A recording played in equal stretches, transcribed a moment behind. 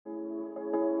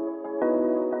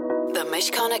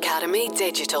Mishcon Academy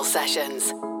digital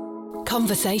sessions.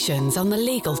 Conversations on the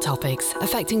legal topics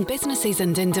affecting businesses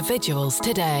and individuals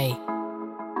today.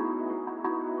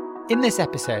 In this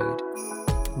episode,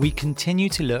 we continue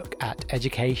to look at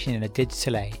education in a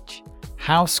digital age,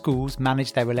 how schools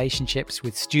manage their relationships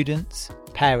with students,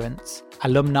 parents,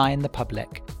 alumni and the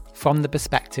public, from the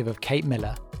perspective of Kate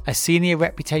Miller, a senior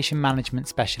reputation management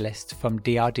specialist from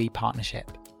DRD Partnership.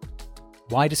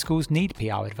 Why do schools need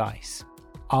PR advice?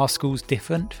 Are schools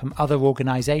different from other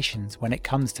organisations when it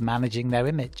comes to managing their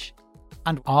image?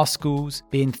 And are schools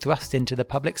being thrust into the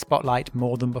public spotlight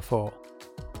more than before?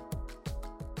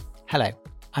 Hello,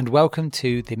 and welcome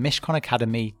to the Mishcon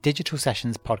Academy Digital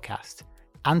Sessions podcast,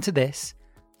 and to this,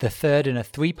 the third in a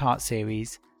three-part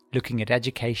series looking at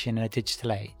education in a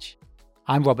digital age.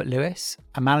 I'm Robert Lewis,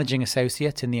 a Managing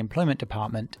Associate in the Employment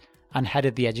Department and Head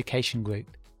of the Education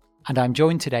Group, and I'm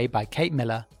joined today by Kate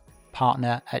Miller,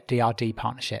 Partner at DRD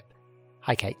Partnership.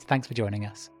 Hi Kate, thanks for joining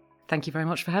us. Thank you very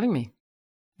much for having me.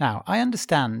 Now, I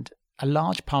understand a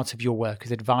large part of your work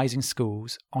is advising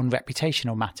schools on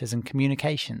reputational matters and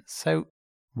communications. So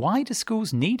why do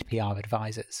schools need PR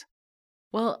advisors?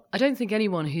 Well, I don't think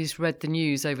anyone who's read the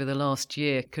news over the last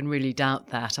year can really doubt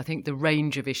that. I think the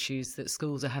range of issues that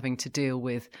schools are having to deal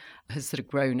with has sort of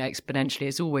grown exponentially.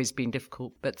 It's always been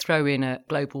difficult, but throw in a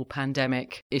global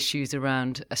pandemic, issues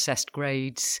around assessed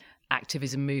grades,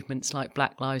 activism movements like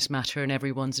Black Lives Matter, and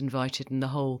everyone's invited, and the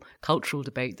whole cultural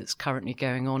debate that's currently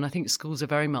going on. I think schools are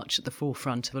very much at the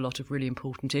forefront of a lot of really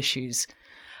important issues.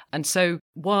 And so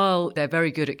while they're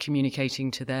very good at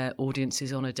communicating to their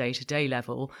audiences on a day-to-day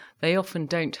level, they often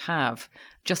don't have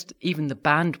just even the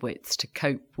bandwidth to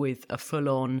cope with a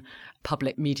full-on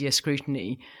public media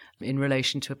scrutiny in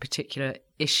relation to a particular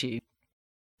issue.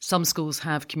 Some schools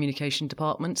have communication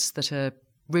departments that are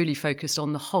really focused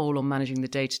on the whole on managing the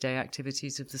day-to-day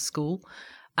activities of the school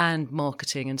and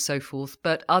marketing and so forth.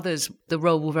 But others, the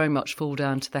role will very much fall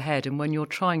down to the head. And when you're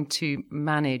trying to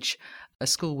manage a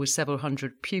school with several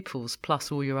hundred pupils,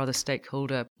 plus all your other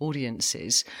stakeholder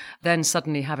audiences, then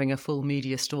suddenly having a full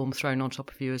media storm thrown on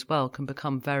top of you as well can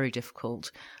become very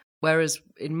difficult. Whereas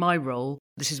in my role,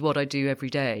 this is what I do every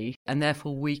day, and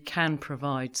therefore we can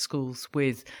provide schools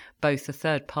with both a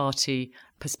third-party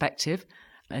perspective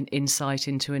and insight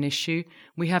into an issue.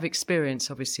 We have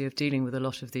experience, obviously, of dealing with a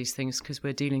lot of these things because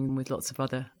we're dealing with lots of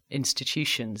other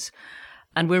institutions.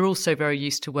 And we're also very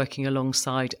used to working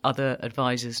alongside other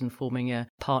advisors and forming a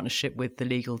partnership with the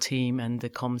legal team and the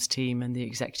comms team and the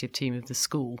executive team of the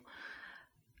school.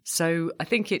 So I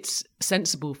think it's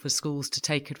sensible for schools to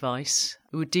take advice.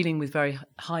 We're dealing with very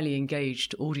highly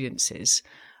engaged audiences.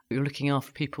 You're looking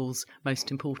after people's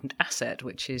most important asset,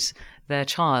 which is their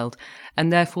child.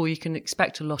 And therefore you can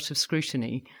expect a lot of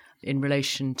scrutiny in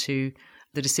relation to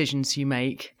the decisions you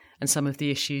make and some of the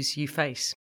issues you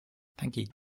face. Thank you.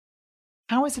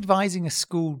 How is advising a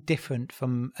school different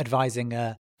from advising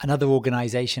another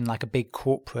organisation like a big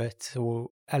corporate or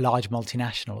a large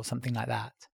multinational or something like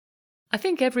that? I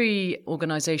think every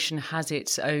organisation has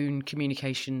its own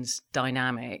communications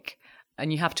dynamic,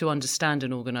 and you have to understand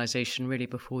an organisation really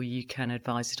before you can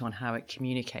advise it on how it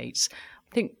communicates.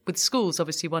 I think with schools,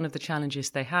 obviously, one of the challenges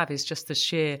they have is just the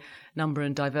sheer number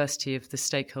and diversity of the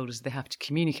stakeholders they have to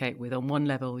communicate with. On one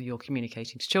level, you're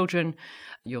communicating to children,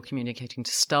 you're communicating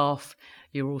to staff,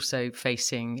 you're also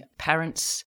facing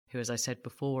parents who, as I said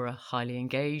before, are highly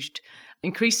engaged.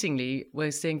 Increasingly,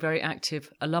 we're seeing very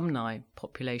active alumni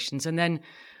populations. And then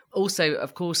also,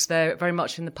 of course, they're very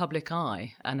much in the public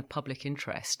eye and a public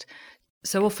interest.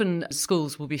 So often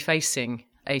schools will be facing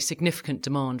a significant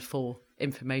demand for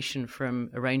information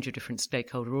from a range of different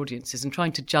stakeholder audiences, and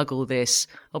trying to juggle this,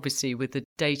 obviously, with the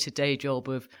day-to-day job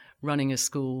of running a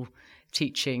school,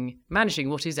 teaching,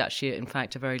 managing what is actually, in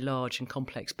fact, a very large and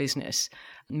complex business,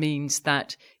 means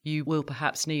that you will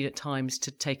perhaps need at times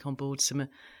to take on board some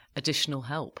additional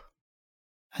help.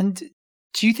 And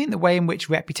do you think the way in which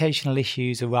reputational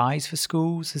issues arise for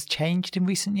schools has changed in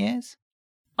recent years?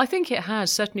 I think it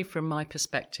has, certainly from my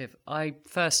perspective. I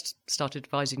first started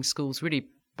advising schools really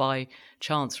by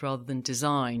chance rather than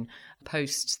design,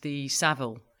 post the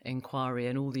Saville inquiry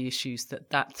and all the issues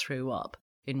that threw up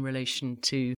in relation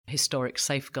to historic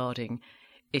safeguarding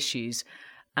issues.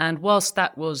 And whilst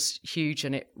that was huge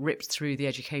and it ripped through the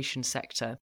education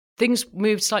sector, things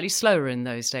moved slightly slower in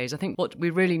those days. I think what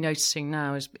we're really noticing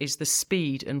now is the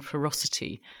speed and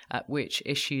ferocity at which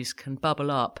issues can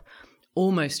bubble up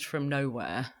almost from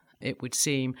nowhere, it would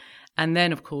seem, and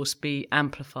then, of course, be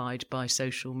amplified by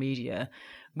social media,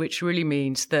 which really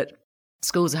means that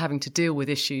schools are having to deal with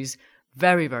issues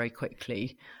very, very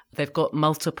quickly. They've got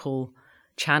multiple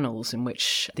channels in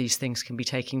which these things can be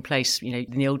taking place. In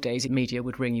the old days, media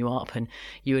would ring you up and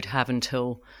you would have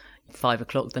until 5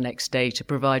 o'clock the next day to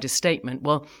provide a statement.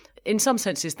 Well, in some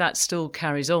senses, that still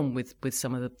carries on with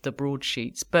some of the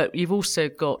broadsheets. But you've also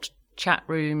got chat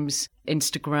rooms,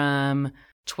 Instagram,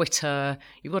 Twitter.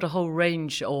 You've got a whole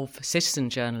range of citizen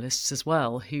journalists as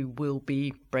well who will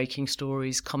be breaking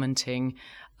stories, commenting.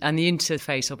 And the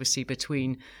interface, obviously,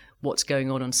 between what's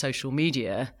going on social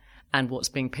media and what's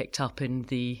being picked up in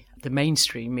the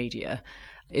mainstream media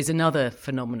is another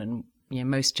phenomenon.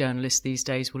 Most journalists these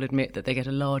days will admit that they get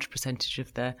a large percentage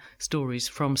of their stories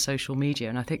from social media,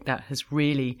 and I think that has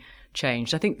really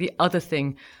changed. I think the other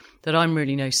thing that I'm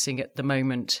really noticing at the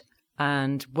moment,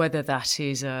 and whether that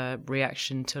is a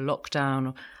reaction to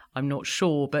lockdown, I'm not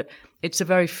sure, but it's a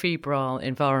very febrile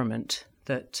environment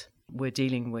that we're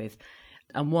dealing with,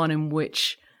 and one in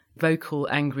which vocal,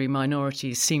 angry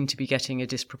minorities seem to be getting a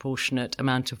disproportionate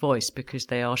amount of voice because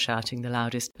they are shouting the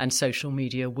loudest, and social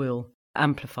media will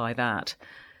amplify that.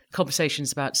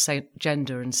 Conversations about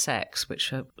gender and sex,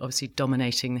 which are obviously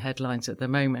dominating the headlines at the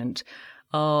moment,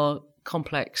 are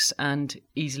complex and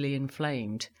easily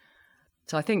inflamed.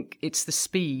 So I think it's the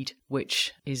speed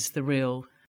which is the real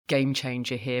game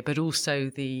changer here, but also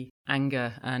the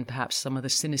anger and perhaps some of the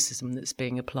cynicism that's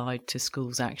being applied to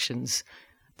schools' actions.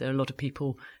 There are a lot of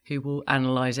people who will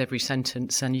analyse every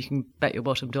sentence, and you can bet your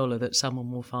bottom dollar that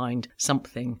someone will find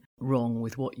something wrong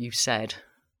with what you've said.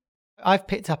 I've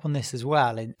picked up on this as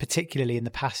well, and particularly in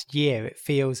the past year. It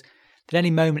feels that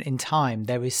any moment in time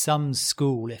there is some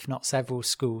school, if not several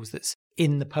schools, that's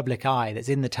in the public eye, that's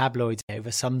in the tabloids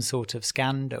over some sort of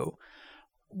scandal.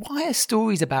 Why are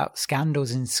stories about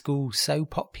scandals in schools so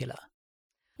popular?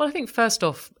 Well, I think first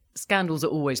off, scandals are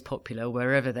always popular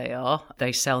wherever they are.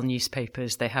 They sell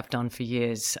newspapers, they have done for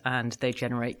years, and they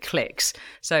generate clicks.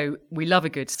 So we love a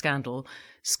good scandal.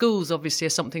 Schools obviously are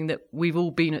something that we've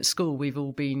all been at school. We've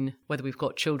all been, whether we've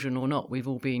got children or not, we've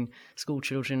all been school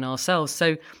children ourselves.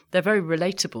 So they're very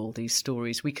relatable, these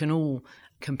stories. We can all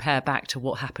compare back to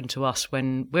what happened to us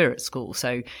when we're at school.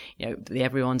 So, the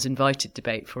Everyone's Invited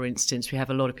debate, for instance, we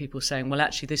have a lot of people saying, well,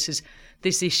 actually,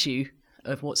 this issue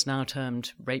of what's now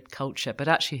termed rape culture, but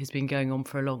actually has been going on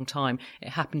for a long time. It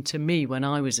happened to me when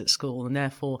I was at school, and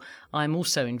therefore I'm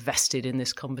also invested in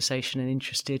this conversation and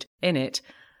interested in it.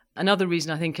 Another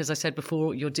reason, I think, as I said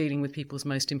before, you're dealing with people's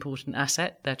most important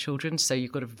asset, their children. So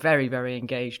you've got a very, very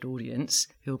engaged audience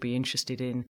who'll be interested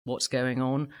in what's going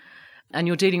on. And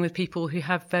you're dealing with people who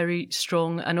have very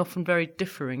strong and often very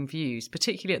differing views.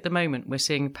 Particularly at the moment, we're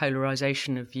seeing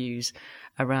polarisation of views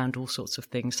around all sorts of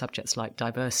things, subjects like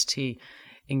diversity,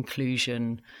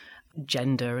 inclusion,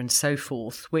 gender and so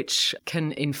forth, which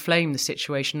can inflame the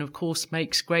situation, of course,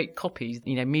 makes great copy.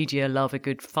 Media love a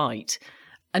good fight.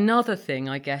 Another thing,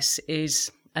 I guess,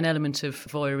 is an element of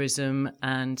voyeurism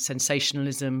and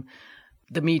sensationalism.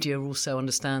 The media also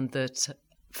understand that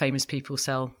famous people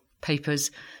sell papers.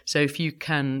 So if you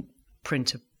can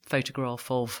print a photograph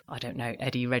of,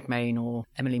 Eddie Redmayne or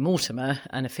Emily Mortimer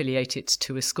and affiliate it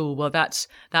to a school, well, that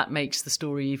makes the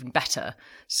story even better.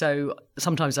 So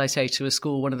sometimes I say to a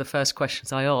school, one of the first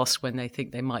questions I ask when they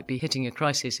think they might be hitting a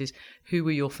crisis is, who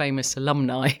were your famous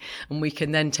alumni? And we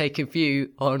can then take a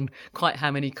view on quite how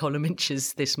many column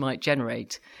inches this might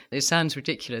generate. It sounds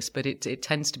ridiculous, but it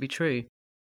tends to be true.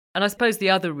 And I suppose the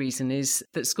other reason is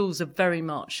that schools are very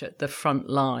much at the front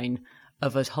line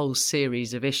of a whole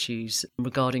series of issues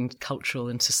regarding cultural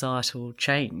and societal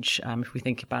change. If we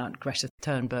think about Greta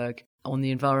Thunberg on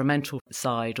the environmental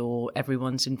side, or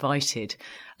Everyone's Invited,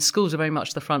 schools are very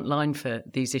much the front line for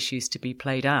these issues to be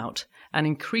played out. And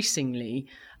increasingly,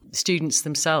 students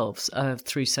themselves,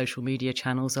 through social media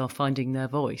channels, are finding their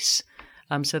voice.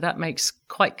 So that makes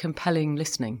quite compelling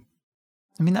listening.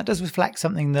 I mean, that does reflect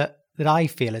something that I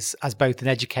feel as both an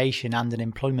education and an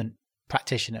employment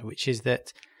practitioner, which is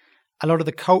that a lot of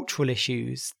the cultural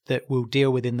issues that we'll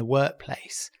deal with in the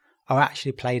workplace are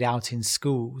actually played out in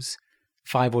schools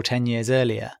 5 or 10 years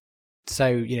earlier.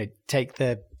 So, take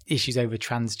the issues over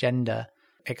transgender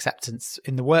acceptance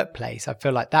in the workplace. I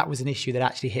feel like that was an issue that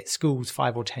actually hit schools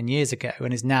 5 or 10 years ago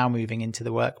and is now moving into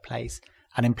the workplace,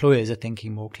 and employers are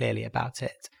thinking more clearly about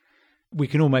it. We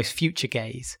can almost future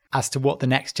gaze as to what the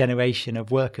next generation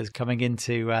of workers coming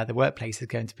into the workplace is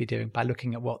going to be doing by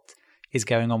looking at what is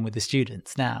going on with the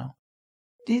students now.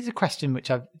 Here's a question which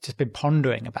I've just been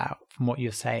pondering about from what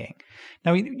you're saying.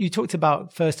 Now, you talked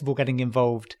about, first of all, getting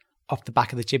involved off the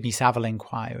back of the Jimmy Savile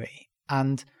inquiry.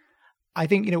 And I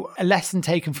think, a lesson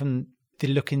taken from the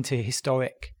look into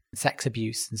historic sex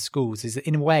abuse in schools is that,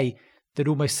 in a way, that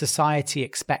almost society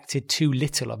expected too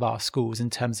little of our schools in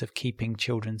terms of keeping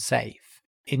children safe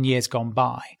in years gone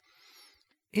by.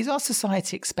 Is our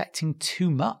society expecting too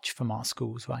much from our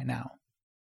schools right now?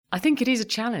 I think it is a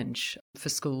challenge for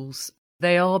schools.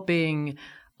 They are being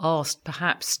asked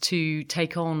perhaps to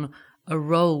take on a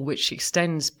role which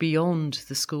extends beyond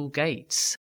the school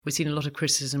gates. We've seen a lot of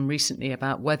criticism recently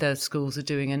about whether schools are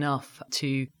doing enough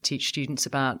to teach students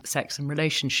about sex and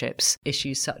relationships,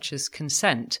 issues such as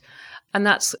consent. And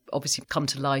that's obviously come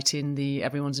to light in the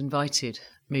Everyone's Invited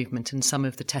movement and some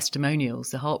of the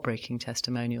testimonials, the heartbreaking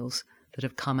testimonials that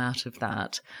have come out of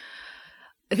that.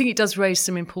 I think it does raise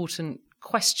some important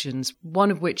questions,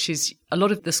 one of which is a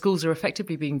lot of the schools are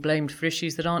effectively being blamed for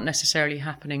issues that aren't necessarily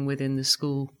happening within the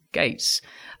school gates.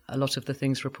 A lot of the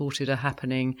things reported are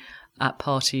happening at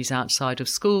parties outside of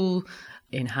school,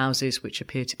 in houses which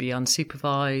appear to be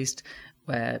unsupervised,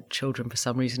 where children for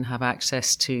some reason have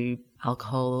access to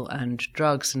alcohol and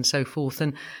drugs and so forth.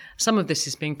 And some of this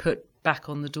is being put back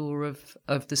on the door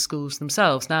of the schools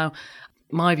themselves. Now,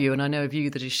 my view, and I know a view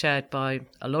that is shared by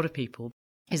a lot of people,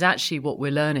 is actually what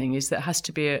we're learning is there has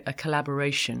to be a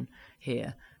collaboration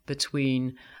here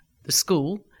between the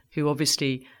school, who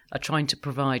obviously are trying to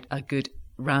provide a good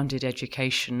rounded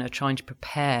education, are trying to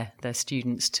prepare their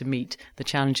students to meet the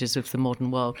challenges of the modern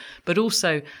world, but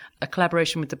also a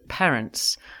collaboration with the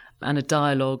parents and a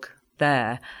dialogue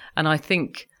there. And I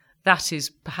think that is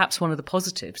perhaps one of the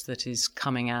positives that is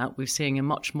coming out. We're seeing a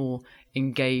much more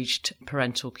engaged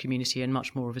parental community and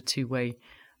much more of a two-way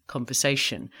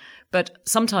conversation. But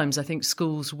sometimes I think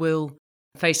schools will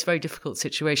face a very difficult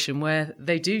situation where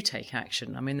they do take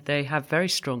action. I mean, they have very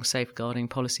strong safeguarding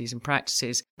policies and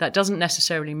practices. That doesn't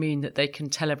necessarily mean that they can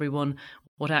tell everyone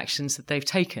what actions that they've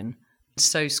taken.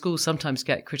 So schools sometimes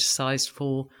get criticised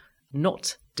for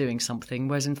not doing something,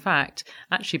 whereas in fact,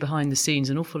 actually behind the scenes,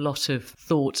 an awful lot of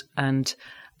thought and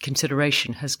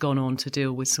consideration has gone on to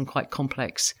deal with some quite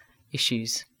complex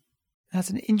issues. That's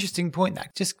an interesting point.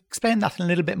 That just explain that in a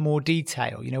little bit more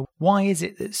detail. You know, why is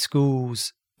it that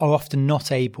schools are often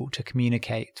not able to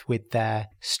communicate with their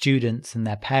students and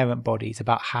their parent bodies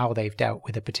about how they've dealt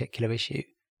with a particular issue?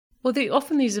 Well,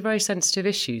 often these are very sensitive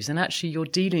issues, and actually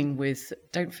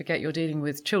don't forget you're dealing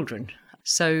with children.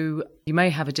 So you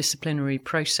may have a disciplinary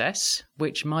process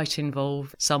which might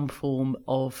involve some form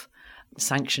of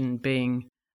sanction being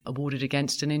awarded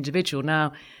against an individual.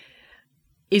 Now,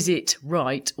 is it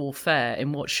right or fair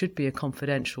in what should be a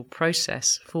confidential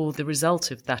process for the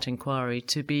result of that inquiry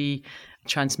to be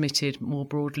transmitted more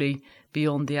broadly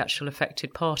beyond the actual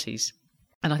affected parties?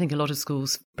 And I think a lot of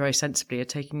schools very sensibly are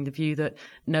taking the view that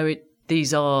no,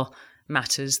 these are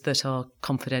matters that are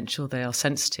confidential, they are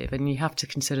sensitive, and you have to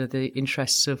consider the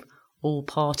interests of all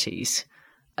parties.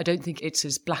 I don't think it's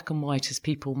as black and white as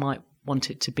people might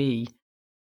want it to be.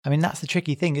 I mean, that's the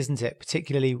tricky thing, isn't it?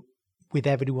 Particularly with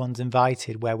Everyone's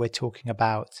Invited, where we're talking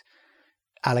about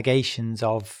allegations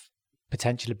of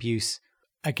potential abuse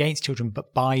against children,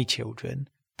 but by children,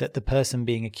 that the person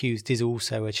being accused is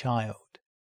also a child.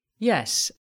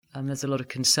 Yes, and there's a lot of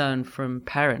concern from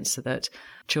parents that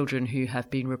children who have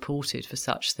been reported for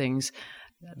such things,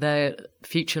 their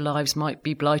future lives might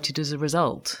be blighted as a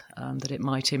result, that it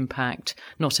might impact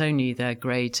not only their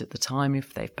grades at the time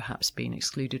if they've perhaps been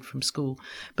excluded from school,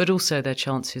 but also their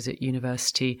chances at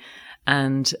university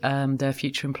and their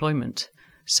future employment.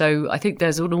 So I think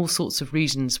there's all sorts of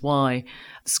reasons why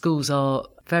schools are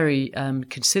very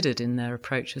considered in their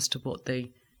approach as to what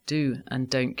they do and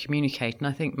don't communicate. And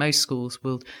I think most schools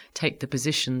will take the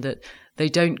position that they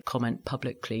don't comment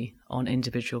publicly on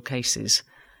individual cases.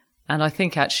 And I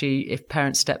think actually if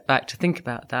parents step back to think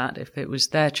about that, if it was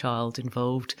their child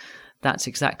involved, that's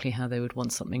exactly how they would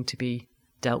want something to be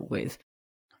dealt with.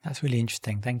 That's really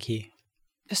interesting. Thank you.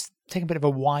 Just take a bit of a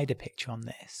wider picture on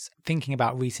this, thinking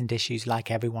about recent issues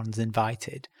like Everyone's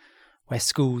Invited, where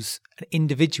schools,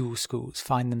 individual schools,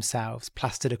 find themselves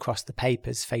plastered across the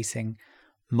papers facing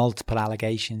multiple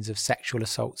allegations of sexual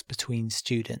assaults between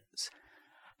students.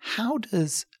 How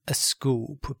does a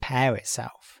school prepare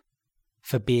itself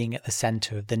for being at the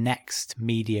centre of the next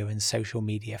media and social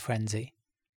media frenzy?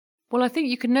 Well, I think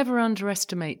you can never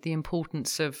underestimate the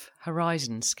importance of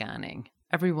horizon scanning.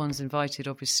 Everyone's Invited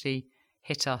obviously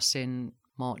hit us in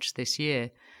March this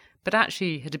year, but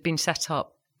actually had been set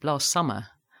up last summer.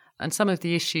 And some of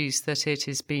the issues that it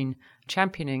has been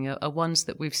championing are ones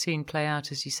that we've seen play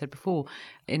out, as you said before,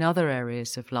 in other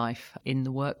areas of life, in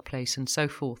the workplace and so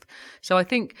forth. So I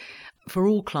think for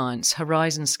all clients,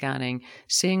 horizon scanning,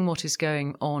 seeing what is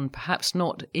going on, perhaps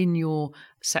not in your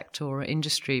sector or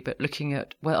industry, but looking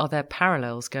at where are there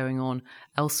parallels going on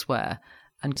elsewhere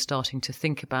and starting to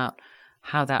think about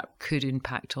how that could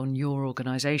impact on your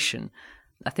organisation.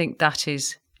 I think that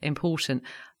is important.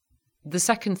 The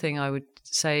second thing I would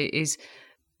say is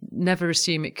never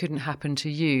assume it couldn't happen to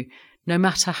you. No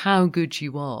matter how good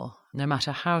you are, no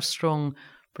matter how strong,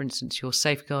 for instance, your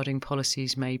safeguarding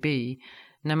policies may be,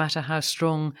 no matter how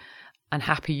strong and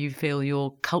happy you feel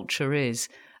your culture is,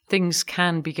 things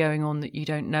can be going on that you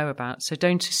don't know about. So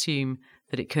don't assume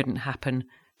that it couldn't happen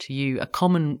to you. A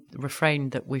common refrain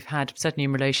that we've had, certainly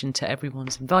in relation to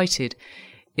Everyone's Invited,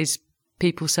 is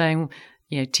people saying,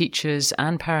 teachers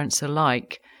and parents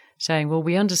alike, saying, well,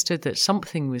 we understood that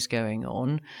something was going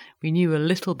on. We knew a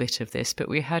little bit of this, but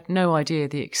we had no idea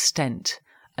the extent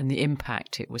and the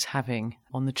impact it was having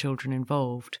on the children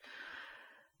involved.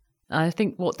 And I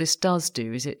think what this does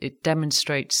do is it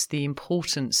demonstrates the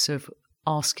importance of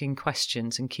asking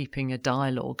questions and keeping a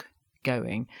dialogue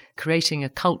going, creating a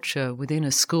culture within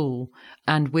a school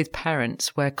and with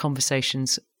parents where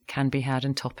conversations can be had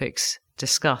and topics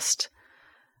discussed.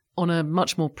 On a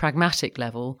much more pragmatic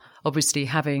level, obviously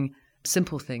having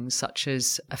simple things such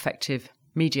as effective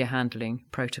media handling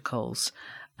protocols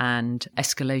and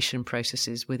escalation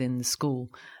processes within the school,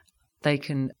 they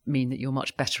can mean that you're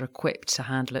much better equipped to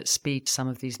handle at speed some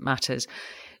of these matters.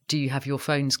 Do you have your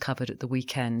phones covered at the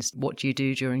weekends? What do you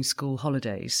do during school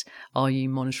holidays? Are you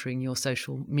monitoring your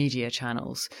social media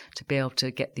channels to be able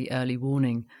to get the early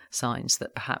warning signs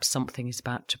that perhaps something is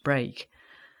about to break?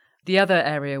 The other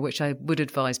area which I would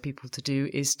advise people to do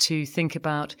is to think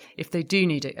about if they do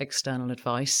need external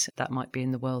advice, that might be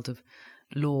in the world of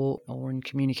law or in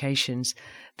communications,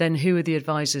 then who are the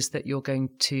advisors that you're going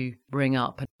to bring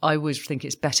up? I always think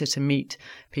it's better to meet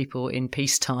people in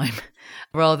peacetime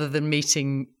rather than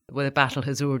meeting where the battle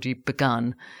has already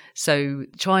begun. So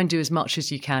try and do as much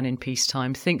as you can in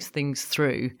peacetime, think things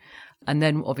through, and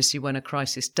then obviously when a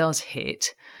crisis does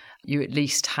hit, you at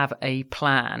least have a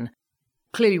plan.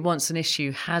 Clearly, once an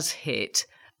issue has hit,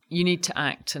 you need to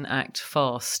act and act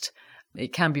fast.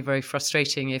 It can be very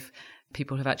frustrating if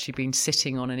people have actually been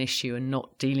sitting on an issue and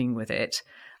not dealing with it.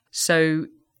 So,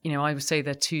 I would say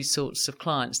there are two sorts of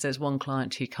clients. There's one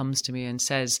client who comes to me and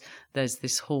says, there's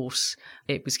this horse,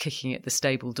 it was kicking at the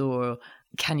stable door.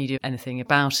 Can you do anything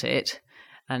about it?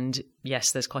 And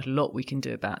yes, there's quite a lot we can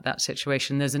do about that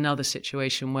situation. There's another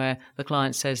situation where the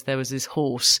client says there was this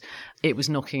horse, it was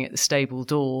knocking at the stable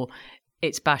door,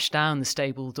 it's bashed down the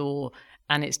stable door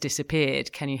and it's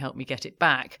disappeared. Can you help me get it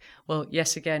back? Well,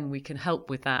 yes, again, we can help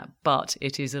with that, but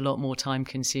it is a lot more time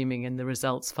consuming and the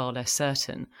results far less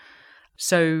certain.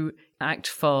 So act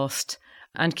fast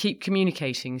and keep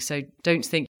communicating. So don't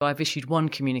think I've issued one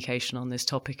communication on this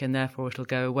topic and therefore it'll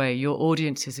go away. Your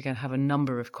audiences are going to have a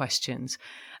number of questions.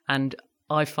 And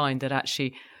I find that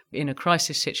actually in a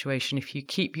crisis situation, if you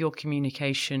keep your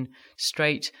communication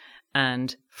straight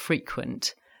and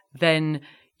frequent, then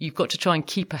you've got to try and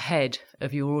keep ahead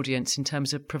of your audience in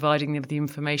terms of providing them the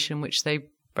information which they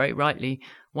very rightly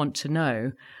want to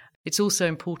know. It's also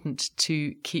important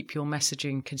to keep your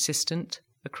messaging consistent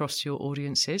across your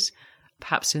audiences.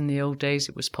 Perhaps in the old days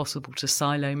it was possible to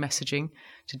silo messaging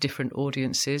to different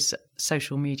audiences.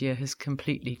 Social media has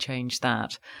completely changed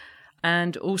that.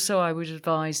 And also I would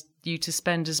advise you to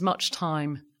spend as much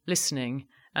time listening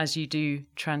as you do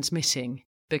transmitting,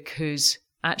 because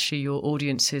actually your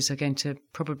audiences are going to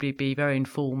probably be very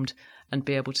informed and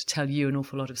be able to tell you an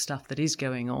awful lot of stuff that is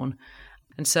going on.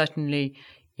 And certainly,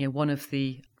 one of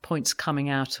the points coming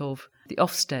out of the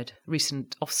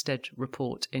recent Ofsted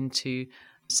report into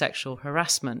sexual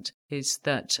harassment is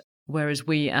that whereas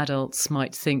we adults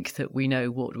might think that we know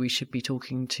what we should be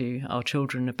talking to our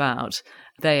children about,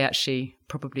 they actually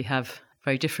probably have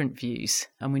very different views,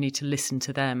 and we need to listen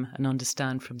to them and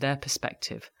understand from their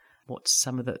perspective what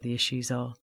some of the issues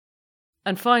are.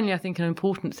 And finally, I think an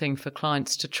important thing for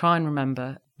clients to try and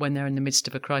remember when they're in the midst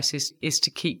of a crisis is to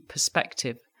keep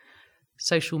perspective.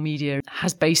 Social media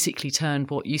has basically turned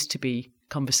what used to be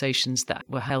conversations that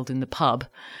were held in the pub.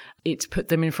 It's put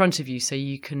them in front of you so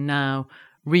you can now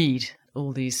read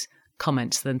all these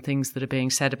comments and things that are being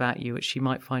said about you, which you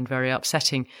might find very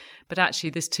upsetting. But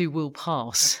actually, this too will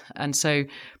pass. And so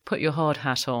put your hard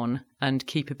hat on and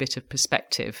keep a bit of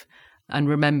perspective. And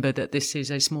remember that this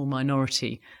is a small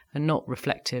minority and not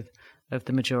reflective of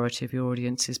the majority of your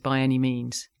audiences by any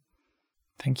means.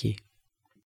 Thank you.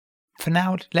 For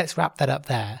now, let's wrap that up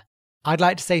there. I'd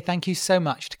like to say thank you so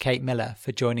much to Kate Miller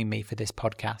for joining me for this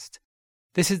podcast.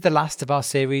 This is the last of our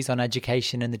series on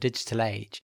education in the digital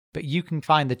age, but you can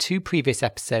find the 2 previous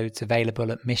episodes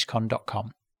available at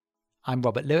mishcon.com. I'm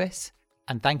Robert Lewis,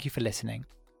 and thank you for listening.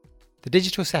 The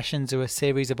Digital Sessions are a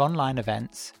series of online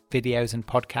events, videos and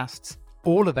podcasts,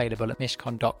 all available at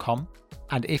mishcon.com.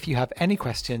 And if you have any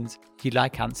questions you'd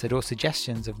like answered or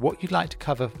suggestions of what you'd like to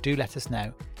cover, do let us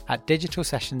know at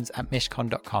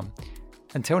digitalsessions@mishcon.com.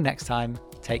 Until next time,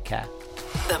 take care.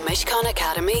 The Mishcon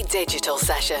Academy Digital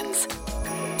Sessions.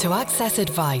 To access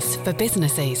advice for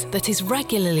businesses that is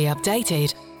regularly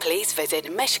updated, please visit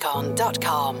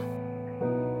mishcon.com.